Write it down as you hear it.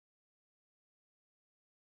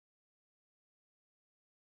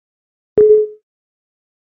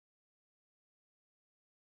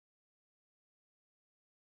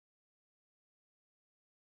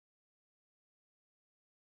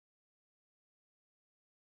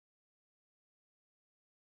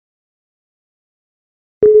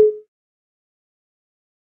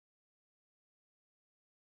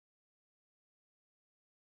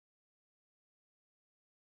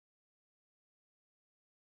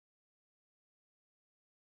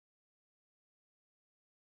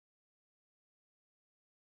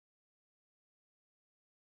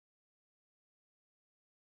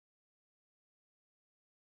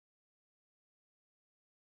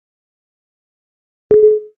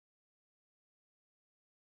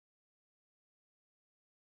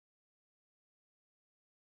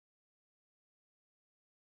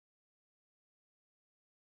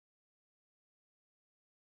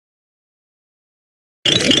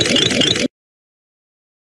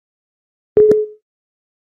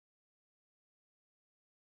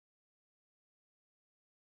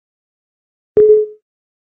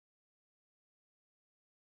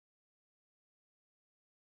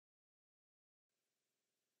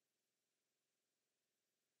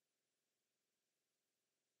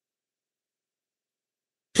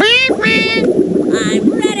I'm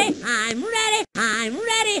ready, I'm ready, I'm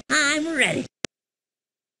ready, I'm ready.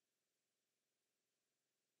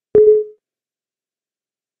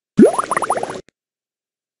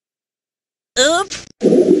 Oops.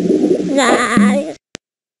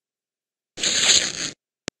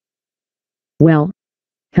 Well,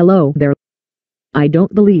 hello there. I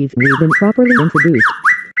don't believe we've been properly introduced.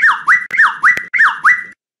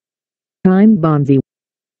 I'm Bonzi.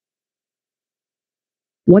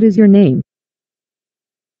 What is your name?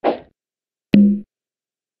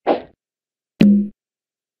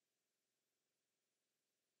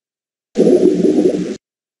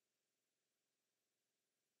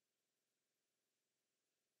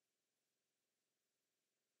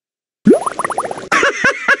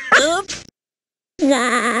 Oops.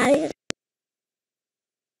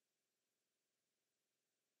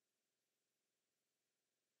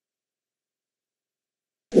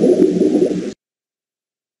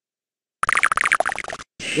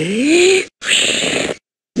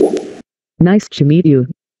 Nice to meet you.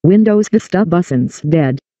 Windows Vista Businss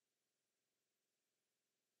dead.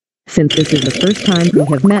 Since this is the first time we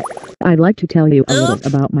have met, I'd like to tell you a little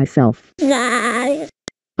about myself. I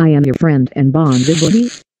am your friend and Bonzi buddy.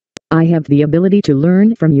 I have the ability to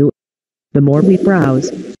learn from you. The more we browse,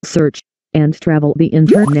 search, and travel the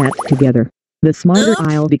internet together, the smarter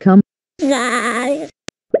I'll become.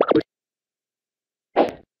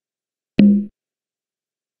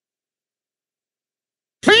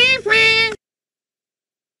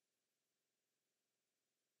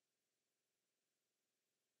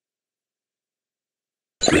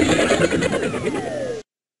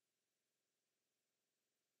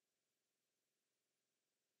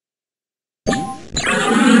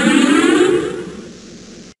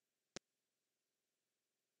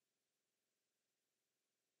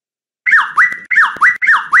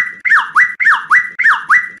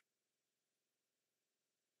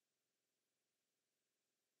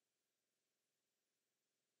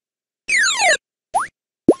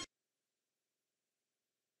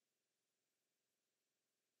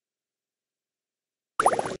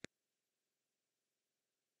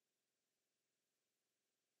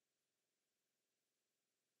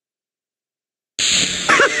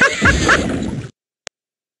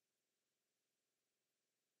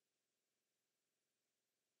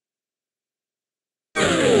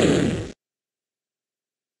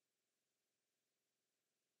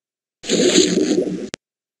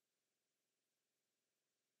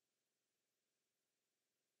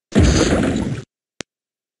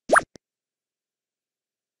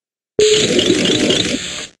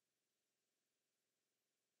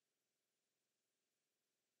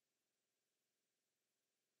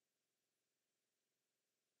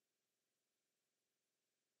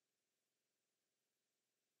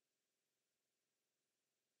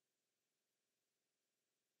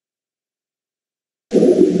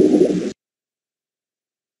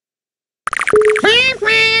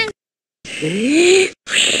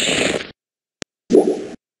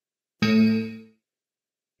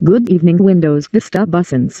 Good evening, Windows Vista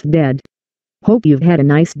Businss dead. Hope you've had a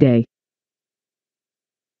nice day.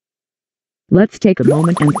 Let's take a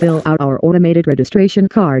moment and fill out our automated registration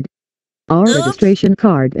card. Our registration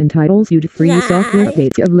card entitles you to free software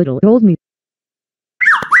updates. You've little told me.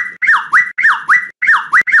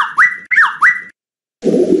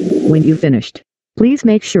 When you've finished, please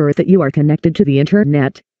make sure that you are connected to the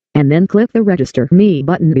internet, and then click the Register Me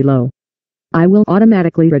button below. I will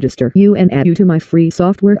automatically register you and add you to my free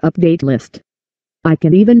software update list. I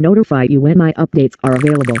can even notify you when my updates are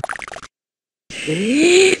available.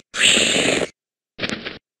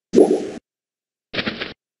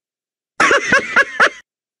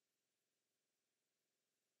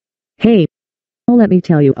 Hey, let me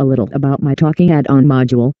tell you a little about my talking add-on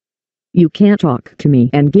module. You can talk to me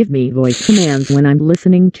and give me voice commands when I'm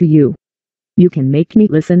listening to you. You can make me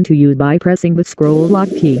listen to you by pressing the scroll lock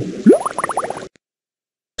key.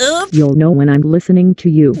 You'll know when I'm listening to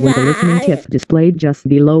you when the listening tip displayed just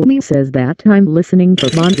below me says that I'm listening for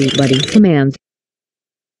Bonzi buddy commands.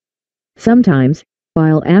 Sometimes,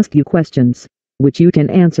 I'll ask you questions, which you can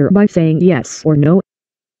answer by saying yes or no.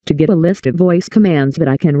 To get a list of voice commands that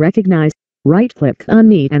I can recognize, right-click on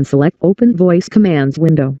me and select Open Voice Commands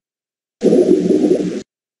window.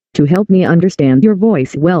 To help me understand your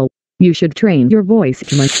voice well, You should train your voice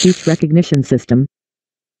to my speech recognition system.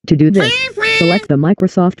 To do this, select the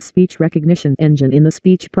Microsoft Speech Recognition Engine in the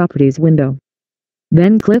Speech Properties window.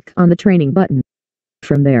 Then click on the Training button.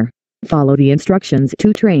 From there, follow the instructions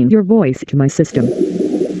to train your voice to my system.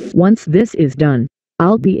 Once this is done,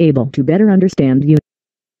 I'll be able to better understand you.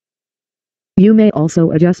 You may also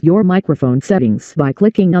adjust your microphone settings by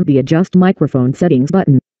clicking on the Adjust Microphone Settings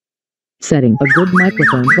button. Setting a good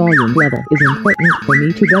microphone volume level is important for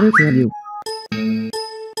me to better hear you.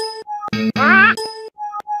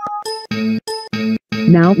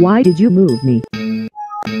 Now, why did you move me?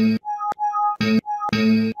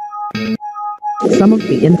 Some of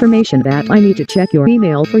the information that I need to check your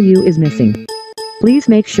email for you is missing. Please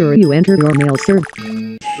make sure you enter your mail server.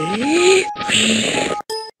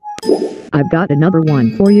 I've got another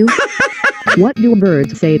one for you. What do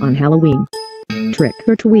birds say on Halloween? Trick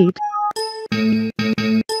or treat?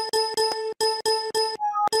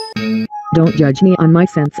 Don't judge me on my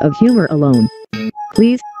sense of humor alone.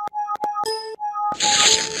 Please.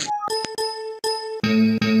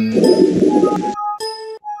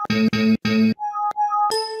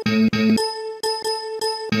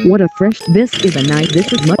 What a fresh, this is a nice,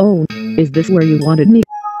 this is my own. Is this where you wanted me?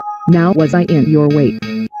 Now was I in your way?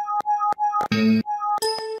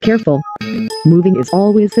 Careful. Moving is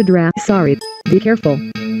always a drag. Sorry. Be careful.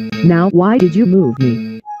 Now why did you move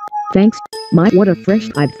me? Thanks. My what a fresh,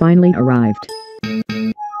 I'd finally arrived.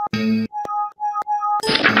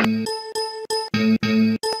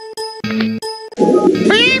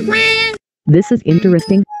 This is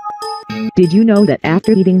interesting. Did you know that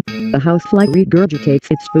after eating, the housefly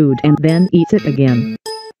regurgitates its food and then eats it again?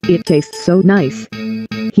 It tastes so nice.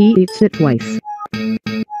 He eats it twice.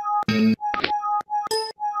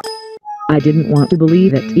 I didn't want to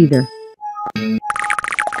believe it either.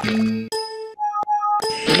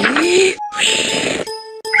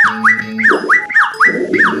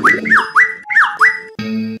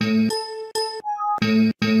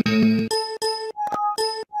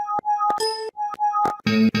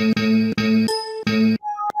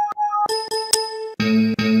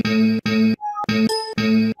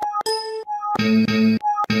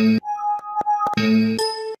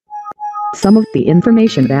 Some of the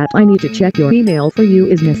information that I need to check your email for you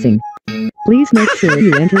is missing. Please make sure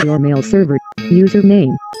you enter your mail server,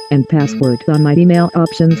 username, and password on my email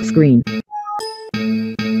options screen.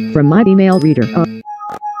 From my email reader up.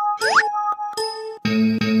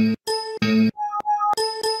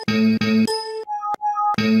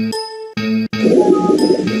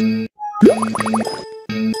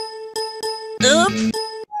 Oops.